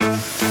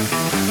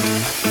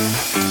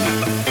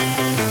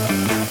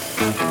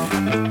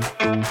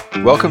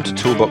Welcome to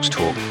Toolbox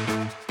Talk,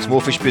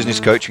 Smallfish Business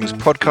Coaching's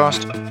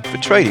podcast for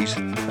tradies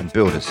and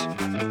builders.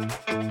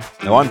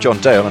 Now, I'm John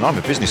Dale and I'm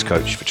a business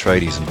coach for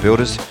tradies and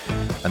builders,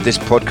 and this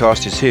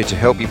podcast is here to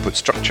help you put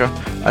structure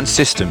and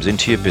systems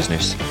into your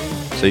business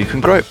so you can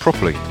grow it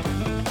properly.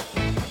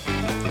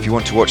 If you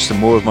want to watch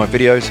some more of my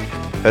videos,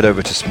 head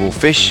over to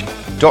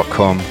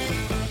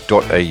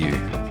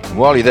smallfish.com.au. And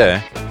while you're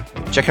there,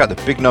 check out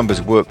the Big Numbers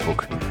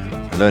Workbook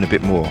and learn a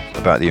bit more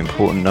about the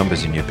important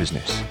numbers in your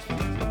business.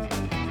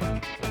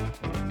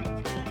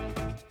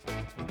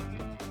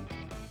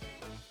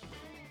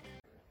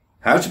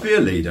 How to be a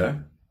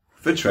leader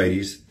for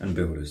tradies and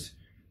builders.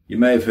 You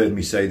may have heard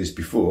me say this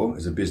before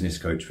as a business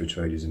coach for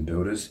tradies and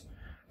builders,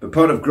 but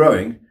part of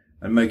growing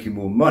and making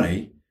more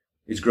money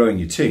is growing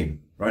your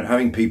team, right?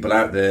 Having people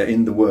out there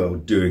in the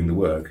world doing the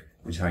work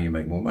is how you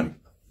make more money.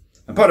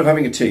 And part of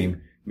having a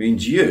team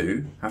means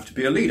you have to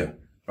be a leader,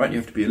 right? You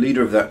have to be a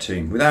leader of that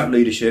team. Without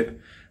leadership,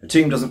 a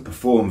team doesn't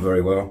perform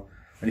very well.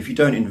 And if you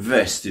don't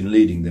invest in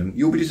leading them,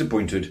 you'll be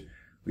disappointed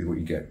with what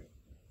you get.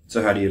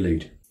 So how do you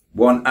lead?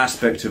 One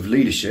aspect of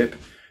leadership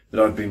that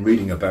I've been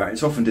reading about,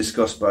 it's often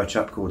discussed by a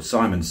chap called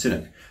Simon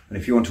Sinek. And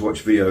if you want to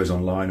watch videos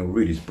online or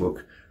read his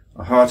book,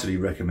 I heartily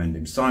recommend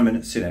him. Simon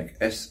Sinek,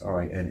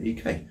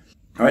 S-I-N-E-K.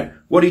 All right.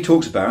 What he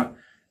talks about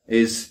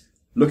is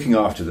looking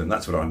after them.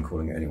 That's what I'm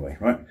calling it anyway,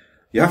 right?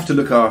 You have to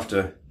look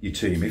after your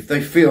team. If they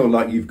feel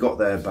like you've got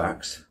their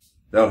backs,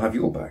 they'll have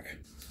your back.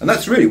 And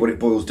that's really what it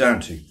boils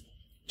down to.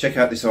 Check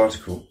out this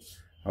article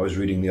I was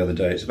reading the other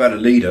day. It's about a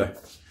leader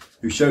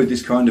who showed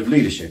this kind of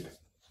leadership.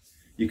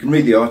 You can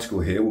read the article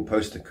here. We'll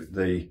post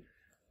the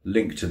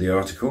link to the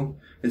article.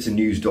 It's a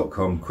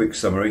news.com quick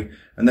summary.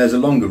 And there's a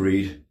longer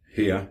read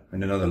here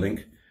and another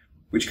link,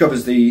 which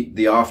covers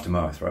the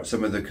aftermath, right?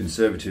 Some of the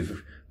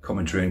conservative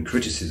commentary and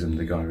criticism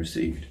the guy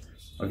received.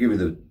 I'll give you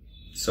the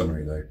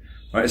summary though.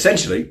 Right,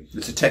 essentially,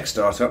 it's a tech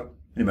startup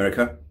in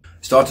America.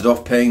 Started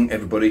off paying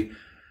everybody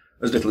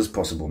as little as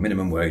possible,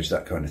 minimum wage,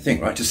 that kind of thing,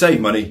 right? To save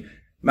money,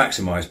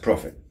 maximize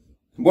profit.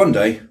 One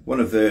day, one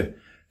of the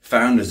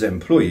founder's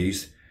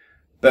employees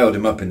bailed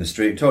him up in the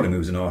street, told him he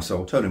was an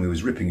arsehole, told him he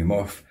was ripping him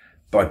off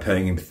by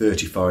paying him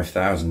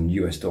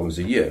 $35,000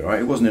 a year,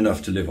 right? It wasn't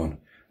enough to live on.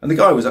 And the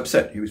guy was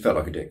upset. He felt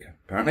like a dick,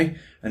 apparently.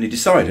 And he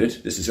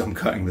decided, I'm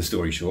cutting the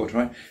story short,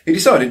 right? He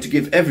decided to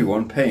give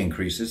everyone pay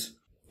increases.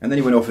 And then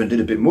he went off and did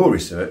a bit more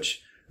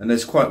research. And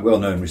there's quite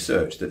well-known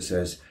research that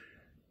says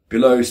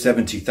below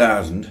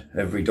 70,000,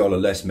 every dollar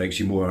less makes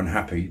you more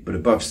unhappy. But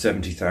above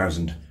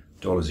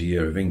 $70,000 a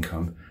year of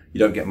income, you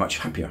don't get much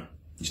happier.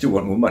 You still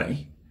want more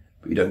money,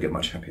 but you don't get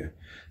much happier.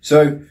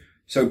 So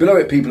below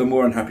it, people are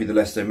more unhappy the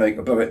less they make.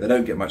 Above it, they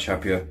don't get much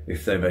happier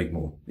if they make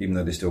more, even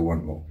though they still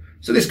want more.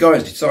 So this guy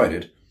has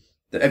decided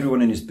that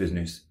everyone in his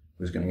business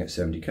was going to get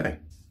 70k.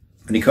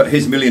 And he cut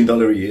his $1 million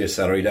a year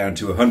salary down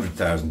to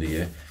 100,000 a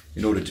year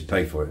in order to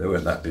pay for it. They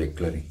weren't that big,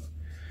 clearly.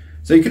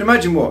 So you can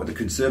imagine what the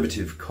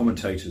conservative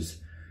commentators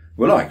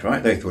were like,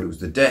 right? They thought it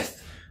was the death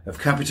of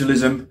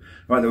capitalism,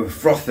 right? They were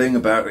frothing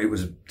about it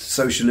was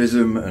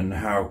socialism and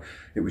how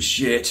it was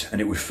shit and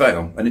it would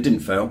fail. And it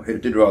didn't fail.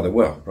 It did rather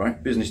well,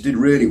 right? Business did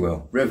really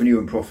well. Revenue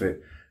and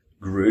profit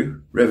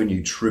grew.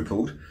 Revenue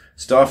tripled.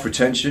 Staff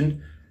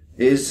retention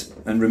is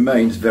and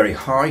remains very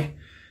high.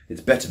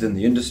 It's better than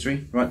the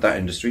industry, right? That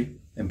industry.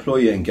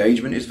 Employee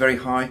engagement is very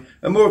high.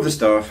 And more of the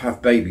staff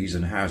have babies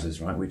and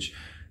houses, right? Which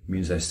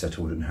means they're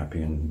settled and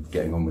happy and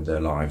getting on with their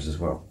lives as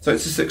well. So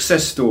it's a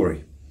success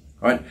story,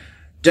 right?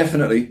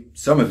 Definitely,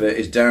 some of it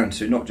is down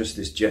to not just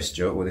this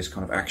gesture or this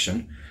kind of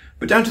action,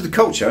 but down to the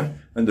culture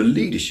and the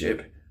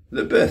leadership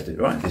that birthed it,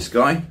 right? This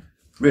guy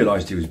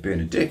realized he was being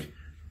a dick,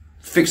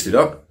 fixed it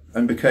up,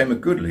 and became a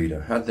good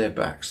leader, had their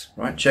backs,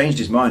 right? Changed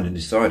his mind and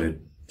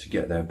decided to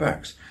get their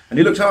backs. And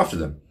he looked after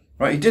them,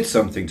 right? He did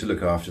something to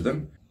look after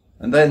them.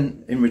 And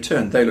then in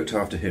return, they looked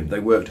after him. They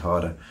worked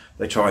harder.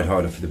 They tried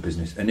harder for the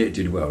business and it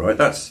did well, right?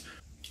 That's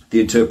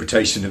the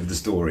interpretation of the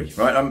story,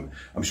 right?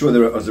 I'm sure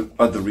there are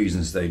other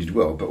reasons they did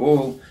well, but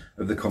all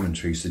of the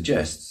commentary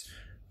suggests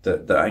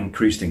that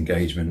increased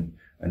engagement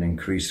and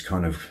increased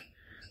kind of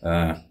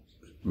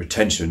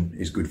retention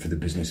is good for the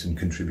business and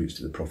contributes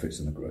to the profits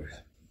and the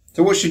growth.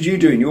 So what should you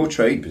do in your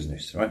trade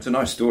business, right? It's a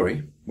nice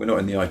story. We're not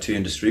in the IT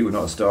industry. We're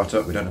not a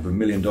startup. We don't have $1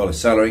 million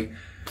salary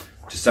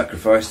to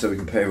sacrifice so we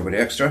can pay everybody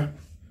extra.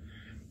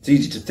 It's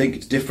easy to think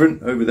it's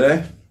different over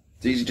there.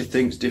 It's easy to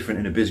think it's different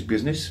in a big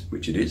business,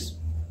 which it is.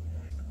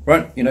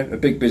 Right, you know, a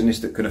big business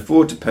that can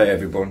afford to pay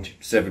everybody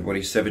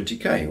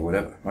 70k or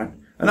whatever, right?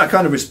 And that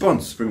kind of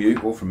response from you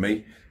or from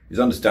me is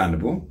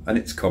understandable and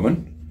it's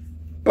common.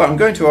 But I'm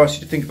going to ask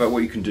you to think about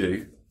what you can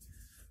do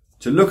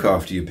to look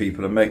after your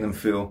people and make them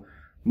feel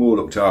more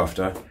looked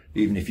after,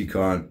 even if you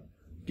can't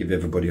give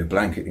everybody a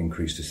blanket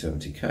increase to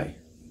 70k.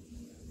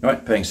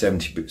 Right, paying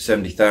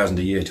 70,000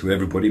 a year to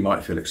everybody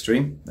might feel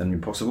extreme and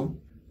impossible.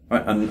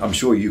 Right, and I'm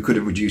sure you could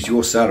have reduced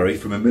your salary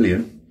from $1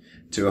 million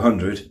to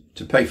 100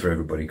 to pay for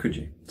everybody, could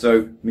you?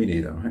 So, me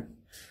neither, right?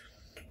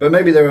 But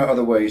maybe there are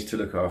other ways to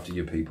look after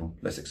your people,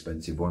 less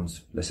expensive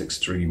ones, less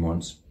extreme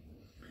ones,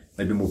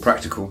 maybe more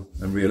practical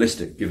and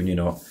realistic, given you're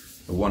not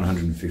a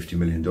 $150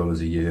 million a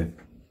year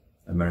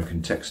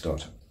American tech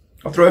startup.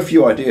 I'll throw a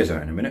few ideas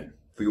out in a minute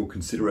for your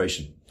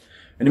consideration.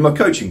 And in my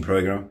coaching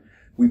program,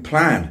 we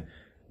plan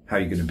how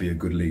you're going to be a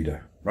good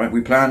leader, right?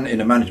 We plan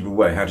in a manageable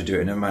way, how to do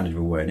it in a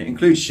manageable way. And it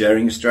includes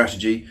sharing your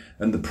strategy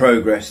and the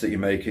progress that you're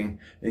making.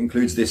 It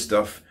includes this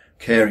stuff,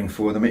 caring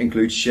for them. It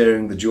includes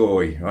sharing the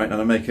joy, right?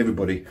 And I make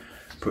everybody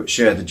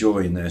share the joy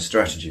in their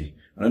strategy.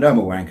 And I know I'm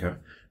a wanker,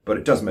 but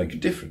it does make a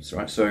difference,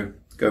 right? So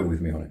go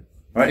with me on it.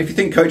 All right? If you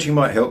think coaching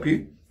might help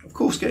you, of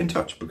course, get in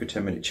touch, book a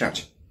 10-minute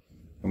chat,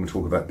 and we'll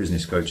talk about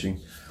business coaching.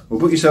 Or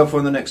book yourself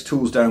on the next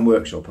Tools Down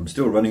workshop. I'm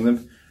still running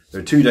them.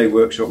 They're a 2-day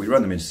workshop. We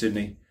run them in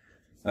Sydney.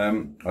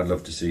 I'd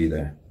love to see you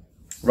there.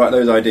 Write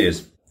those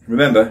ideas.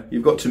 Remember,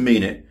 you've got to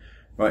mean it,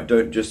 right?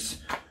 Don't just,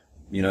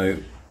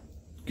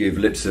 give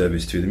lip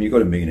service to them. You've got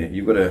to mean it.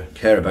 You've got to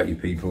care about your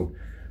people,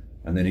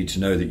 and they need to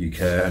know that you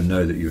care and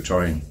know that you're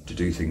trying to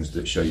do things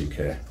that show you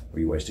care, or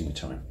you're wasting your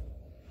time.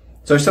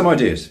 So some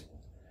ideas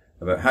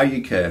about how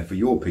you care for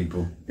your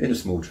people in a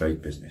small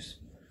trade business.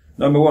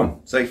 Number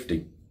 1,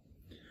 safety.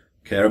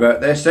 Care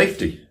about their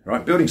safety,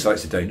 right? Building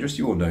sites are dangerous.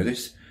 You all know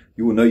this.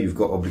 You all know you've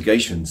got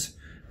obligations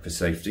for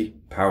safety.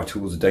 Power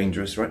tools are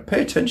dangerous, right?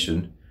 Pay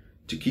attention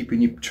to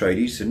keeping your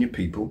tradies and your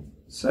people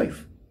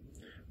safe.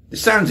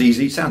 This sounds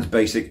easy, it sounds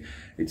basic.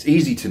 It's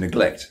easy to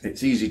neglect.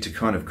 It's easy to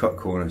kind of cut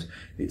corners.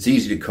 It's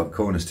easy to cut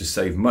corners to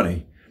save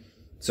money.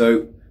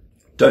 So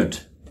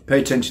don't. Pay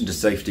attention to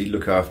safety,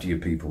 look after your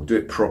people, do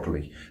it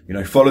properly.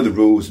 Follow the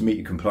rules, meet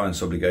your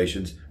compliance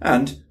obligations,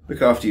 and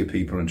look after your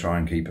people and try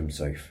and keep them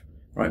safe.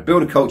 Right?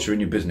 Build a culture in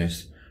your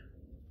business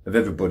of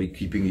everybody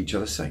keeping each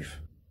other safe.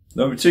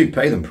 Number 2,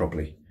 pay them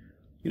properly.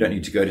 You don't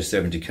need to go to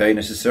 70k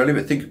necessarily,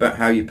 but think about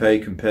how you pay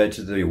compared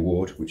to the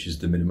award, which is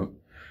the minimum.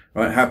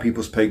 Right? How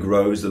people's pay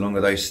grows the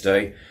longer they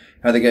stay,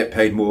 how they get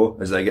paid more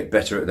as they get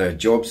better at their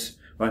jobs.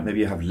 Right? Maybe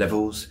you have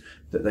levels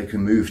that they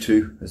can move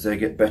to as they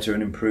get better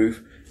and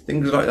improve.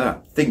 Things like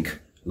that.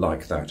 Think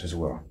like that as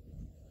well.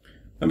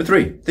 Number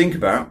 3, think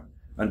about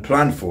and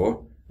plan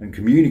for and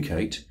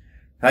communicate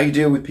how you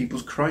deal with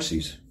people's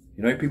crises.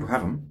 People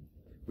have them.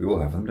 We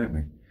all have them, don't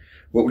we?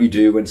 What will you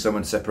do when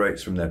someone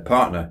separates from their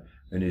partner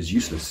and is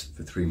useless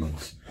for 3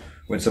 months?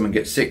 When someone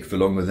gets sick for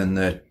longer than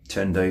their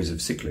 10 days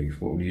of sick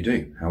leave, what will you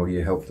do? How will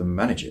you help them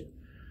manage it?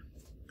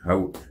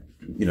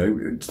 We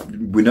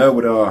know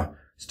what our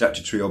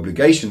statutory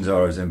obligations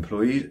are as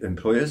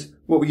employers.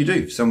 What will you do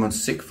if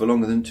someone's sick for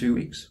longer than 2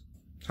 weeks?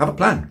 Have a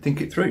plan.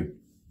 Think it through.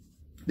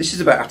 This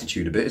is about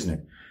attitude a bit, isn't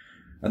it?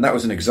 And that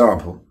was an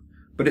example.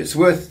 But it's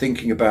worth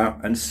thinking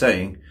about and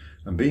saying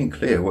and being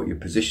clear what your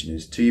position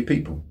is to your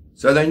people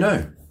so they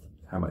know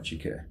how much you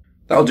care.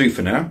 That'll do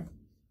for now.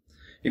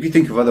 If you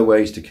think of other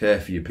ways to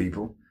care for your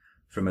people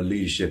from a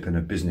leadership and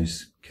a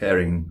business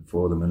caring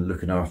for them and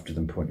looking after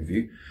them point of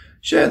view,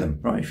 share them,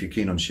 right? If you're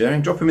keen on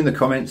sharing, drop them in the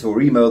comments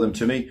or email them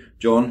to me,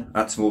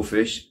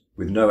 John@Smallfish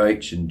with no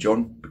H in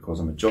John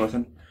because I'm a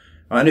Jonathan.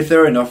 And if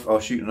there are enough,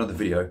 I'll shoot another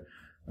video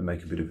and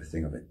make a bit of a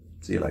thing of it.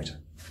 See you later.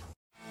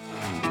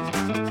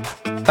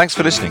 Thanks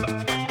for listening.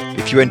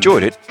 If you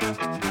enjoyed it,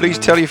 please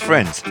tell your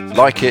friends,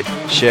 like it,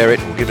 share it,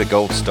 or give it a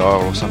gold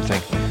star or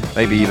something.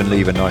 Maybe even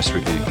leave a nice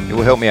review. It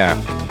will help me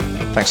out.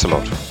 Thanks a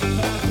lot.